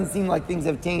 but it doesn't seem like things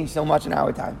have changed so much in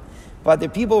our time. But the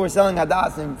people were selling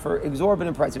hadasim for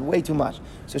exorbitant prices, way too much.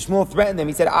 So Shmuel threatened them.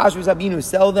 He said, Ashru Zabinu,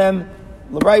 sell them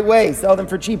the right way, sell them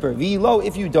for cheaper. V'lo,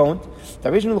 if you don't,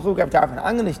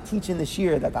 I'm going to teach in this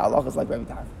year that the halacha is like Rabbi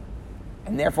Tarfon.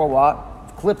 And therefore what?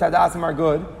 Clipped hadasim are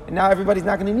good, and now everybody's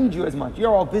not going to need you as much.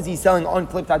 You're all busy selling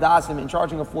unclipped hadasim and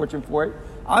charging a fortune for it.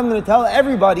 I'm going to tell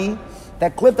everybody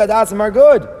that clipped hadasim are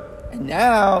good. And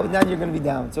now you're going to be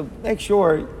down. So make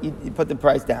sure you put the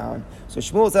price down. So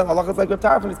Shmuel said, halacha is like Reb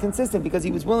Tarfon. It's consistent because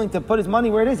he was willing to put his money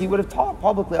where it is. He would have taught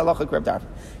publicly halacha like Reb Tarfon.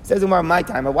 He says, my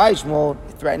time. But why is Shmuel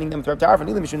threatening them with Reb Tarfon?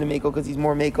 Either Mishun Meko because he's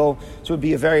more Meko, so it would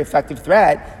be a very effective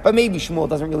threat. But maybe Shmuel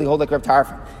doesn't really hold like Reb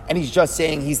Tarfon. And he's just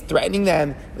saying he's threatening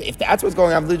them. If that's what's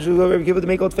going on, Rabbi Akiva to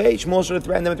make out face. Shmuel should have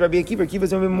threatened them with Rabbi Akiva.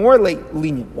 Akiva's even more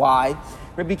lenient. Why?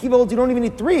 Rabbi Akiva holds you don't even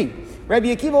need 3. Rabbi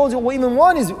Akiva holds you even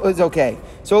 1 is okay.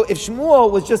 So if Shmuel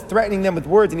was just threatening them with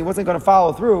words and he wasn't going to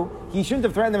follow through, he shouldn't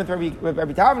have threatened them with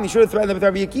Rabbi Tarfon. He should have threatened them with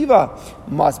Rabbi Akiva.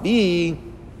 Must be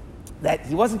that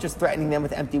he wasn't just threatening them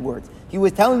with empty words. He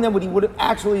was telling them what he would have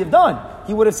actually have done.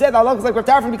 He would have said, halacha is like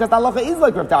Rabbi Tarfon because the halacha is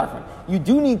like Rabbi Tarfon. You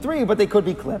do need 3, but they could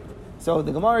be clipped. So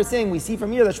the Gemara is saying, we see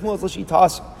from here that Shmuel is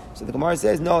l'shitas. So the Gemara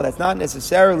says, no, that's not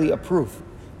necessarily a proof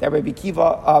that Rabbi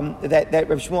Akiva, that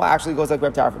Rabbi Shmuel actually goes like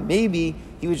Rabbi Tarfon. Maybe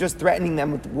he was just threatening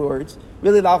them with words.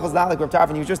 Really, the halacha is not like Rabbi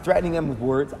Tarfon. He was just threatening them with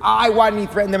words. Why didn't he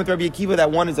threaten them with Rabbi Akiva that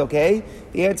 1 is okay?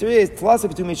 The answer is,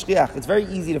 it's very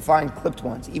easy to find clipped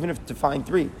ones, even if to find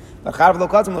 3. But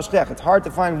it's hard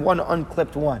to find 1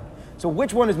 unclipped one. So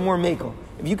which one is more mekel?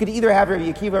 If you could either have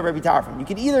Rabbi Akiva or Rabbi Tarfon, you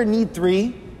could either need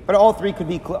 3, but all 3 could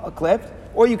be clipped,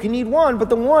 or you can need 1, but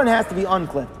the 1 has to be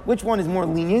unclipped. Which one is more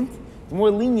lenient? It's more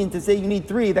lenient to say you need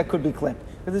 3 that could be clipped.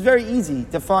 Because it's very easy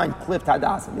to find clipped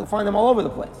hadasim. You'll find them all over the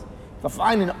place. To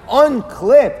find an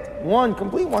unclipped one,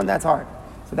 complete one, that's hard.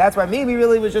 So that's why maybe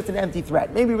really it was just an empty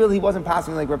threat. Maybe really he wasn't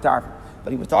passing like Reb Tarfon.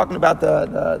 But he was talking about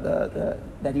that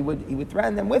he would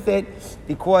threaten them with it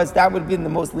because that would have been the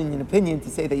most lenient opinion to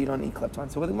say that you don't need clipped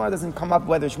ones. So the Gemara doesn't come up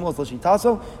whether Shmuel is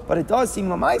l'shitaso, but it does seem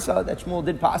l'maisa that Shmuel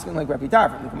did passing like Rabbi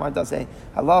Tarfon. The Gemara does say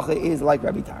halacha is like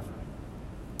Rabbi Tarfon.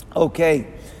 Okay.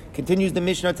 Continues the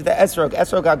Mishnah to the esrog.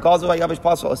 Esrog got gazel yavish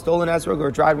pasol. A stolen esrog or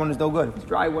a dried one is no good. If it's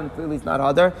dry one, clearly it's not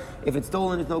hadar. If it's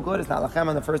stolen, it's no good. It's not lachem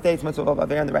on the first day. It's mitzvah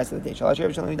baver on the rest of the day. Shalashir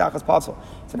v'shalom yidachas pasol.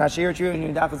 It's an asher tree and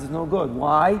yidachas is no good.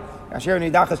 Why? Asher and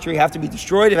yidachas tree have to be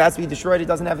destroyed. If it has to be destroyed, it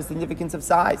doesn't have a significance of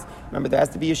size. Remember, there has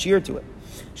to be a shear to it.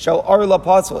 Shal arla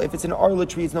pasol. If it's an arla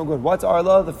tree, it's no good. What's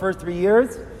arla? The first 3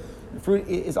 years, the fruit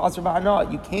is asr b'hana.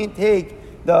 You can't take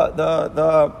the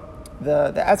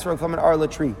esrog from an arla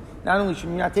tree. Not only should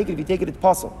you not take it, if you take it, it's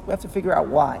possible. We have to figure out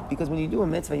why. Because when you do a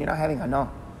mitzvah, you're not having hana.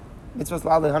 Mitzvah's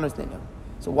la'alei hanus.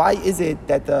 So why is it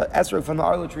that the esrog from the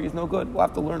arla tree is no good? We'll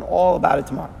have to learn all about it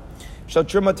tomorrow. Shall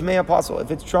truma tamei apostle. If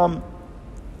it's a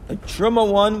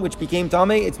truma one which became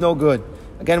tamei, it's no good.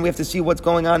 Again, we have to see what's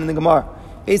going on in the Gemara.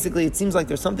 Basically, it seems like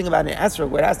there's something about an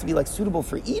esrog where it has to be like suitable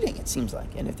for eating, it seems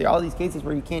like. And if there are all these cases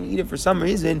where you can't eat it for some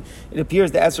reason, it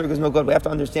appears the esrog is no good. We have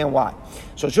to understand why.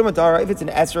 So truma tara, if it's an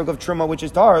esrog of truma which is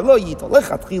tar, lo yita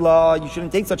lechatchila, you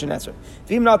shouldn't take such an esrog.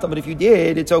 V'im nata, but if you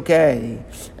did, it's okay.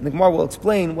 And the Gemara will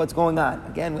explain what's going on.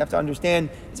 Again, we have to understand,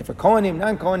 is it for kohanim,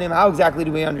 non-kohanim? How exactly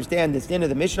do we understand this end of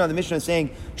the Mishnah? The Mishnah is saying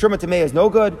truma tamei is no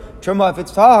good. Truma, if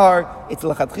it's tar, it's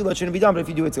lechatchila, it shouldn't be done, but if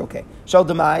you do, it's okay. Shal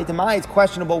demai is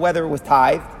questionable whether it was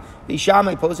tithed.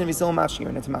 V'Shamai posing v'Sil mashir,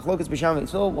 and it's machlokas b'Shamai.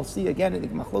 So we'll see again in the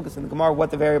machlokas in the Gemara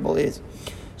what the variable is.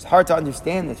 It's hard to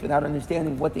understand this without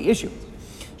understanding what the issue is.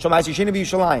 So Ma'aser Sheni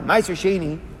b'Yushalayim. Ma'aser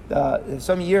Sheni,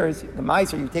 some years, the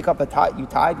Ma'aser, you take up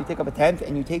you take up a tenth,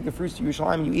 and you take the fruits to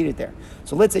Yerushalayim and you eat it there.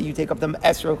 So let's say you take up the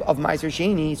esrog of Ma'aser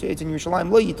Sheni, so it's in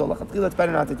Yerushalayim, lo yitol, l'chatchila, it's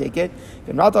better not to take it.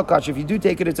 If you do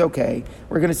take it, it's okay.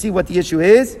 We're going to see what the issue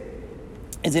is.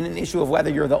 Is it an issue of whether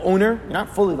you're the owner? You're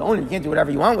not fully the owner, you can't do whatever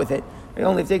you want with it. You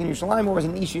only have taken Yerushalayim, or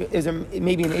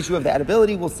maybe an issue of the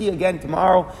edibility. We'll see again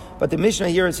tomorrow. But the Mishnah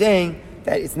here is saying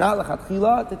that it's not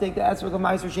l'chatchila to take the esrog of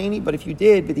Ma'aser Sheni, but if you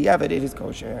did, b'diavad, it is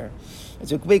kosher.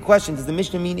 It's a big question. Does the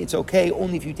Mishnah mean it's okay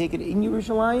only if you take it in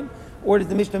Yerushalayim? Or does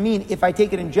the Mishnah mean if I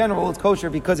take it in general, it's kosher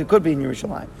because it could be in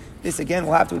Yerushalayim? This, again,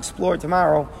 we'll have to explore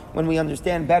tomorrow when we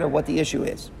understand better what the issue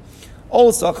is.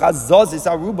 Also, chazazis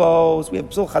arubos. We have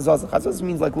psul chazazis. Chazazis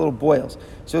means like little boils.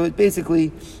 So it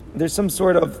basically, there's some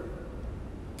sort of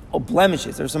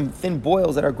blemishes. There's some thin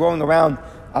boils that are growing around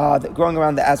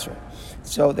the esrog.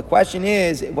 So the question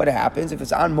is, what happens if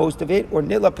it's on most of it, or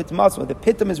nitla pitmaso, the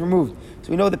pitum is removed.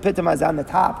 So we know the pitum is on the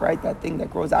top, right? That thing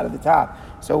that grows out of the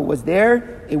top. So it was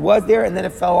there, and then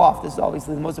it fell off. This is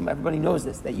obviously the most of everybody knows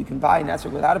this, that you can buy an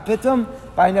esrog without a pitum,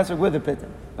 buy an esrog with a pitum.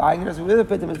 Buying an esrog with a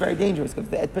pitum is very dangerous,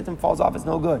 because if the pitum falls off, it's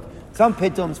no good. Some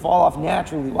pitums fall off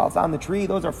naturally while it's on the tree,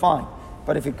 those are fine.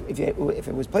 But if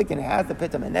it was picked and it has the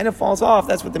pitum and then it falls off,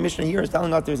 that's what the Mishnah here is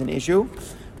telling us there's an issue.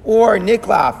 Or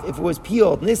niklaf, if it was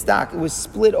peeled, nistak, it was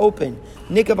split open.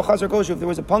 Nikah b'chasar kosher, if there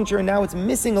was a puncture and now it's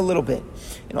missing a little bit.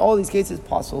 In all these cases,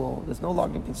 possible. It's no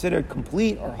longer considered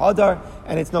complete or hadar,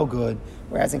 and it's no good.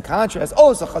 Whereas in contrast,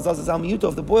 so chazaz al miyuto,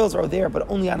 if the boils are there but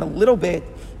only on a little bit,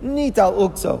 nital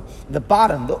ukso, the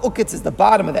bottom, the ukitz is the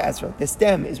bottom of the esrog, the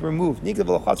stem is removed. Nikah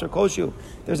b'chasar kosher,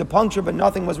 there's a puncture but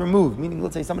nothing was removed. Meaning,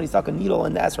 let's say somebody stuck a needle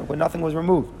in the esrog but nothing was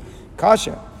removed.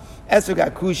 Kasha.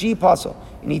 Esrog kushi pasal.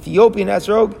 An Ethiopian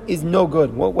esrog is no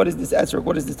good. What is this esrog?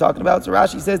 What is this talking about? So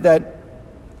Rashi says that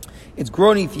it's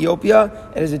grown in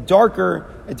Ethiopia. It is a darker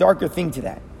thing to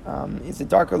that. It's a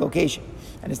darker location,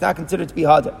 and it's not considered to be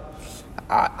hadar.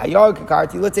 Ayar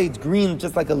kakarti. Let's say it's green,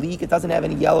 just like a leek. It doesn't have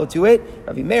any yellow to it.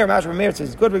 Rabbi Meir says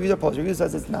it's good. Rabbi Yehuda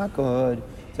says it's not good.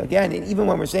 So again, even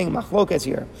when we're saying machlokas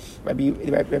here, Rabbi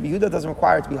Yehuda doesn't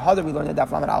require it to be hadar. We learned in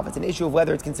Daf Lamed Aleph. It's an issue of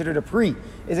whether it's considered a pre.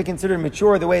 Is it considered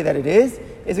mature the way that it is?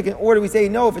 Or do we say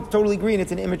no? If it's totally green,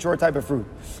 it's an immature type of fruit.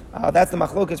 That's the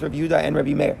machlokas Rabbi Yehuda and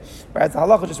Rabbi Meir. Whereas the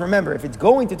halacha, just remember, if it's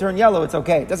going to turn yellow, it's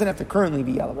okay. It doesn't have to currently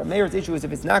be yellow. Rabbi Meir's issue is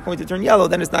if it's not going to turn yellow,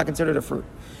 then it's not considered a fruit.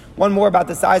 One more about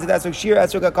the size of the esrog. Shir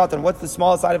esrog hakatan. What's the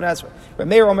smallest size of an esrog? Rabbi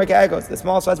Meir omer k'egos, the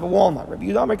smallest size of a walnut. Rabbi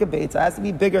Yehuda omer k'beitza. It has to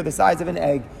be bigger, the size of an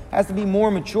egg. It has to be more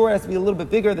mature. It has to be a little bit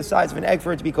bigger, the size of an egg,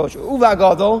 for it to be kosher. Uva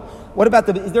gadol. What about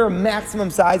is there a maximum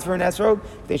size for an esrog?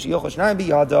 According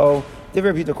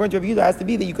to Rabbi Yehuda, it has to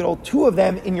be that you could hold two of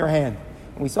them in your hand.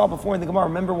 And we saw before in the Gemara,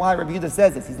 remember why Rabbi Yehuda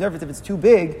says this. He's nervous if it's too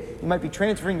big, you might be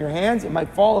transferring your hands, it might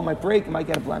fall, it might break, it might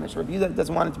get a blemish. Rabbi Yehuda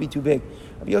doesn't want it to be too big.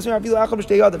 Even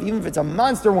if it's a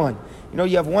monster one,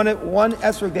 you have one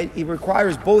esrog that it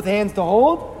requires both hands to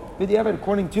hold, but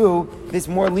according to this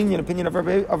more lenient opinion of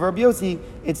Rabbi Yossi,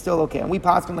 it's still okay. And we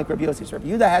pass him like Rabbi Yossi. So Rabbi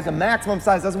Yehuda has a maximum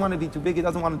size, doesn't want it to be too big, he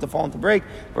doesn't want it to fall and to break.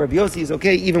 But Rabbi Yossi is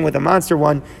okay, even with a monster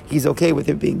one, he's okay with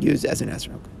it being used as an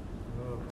esrog.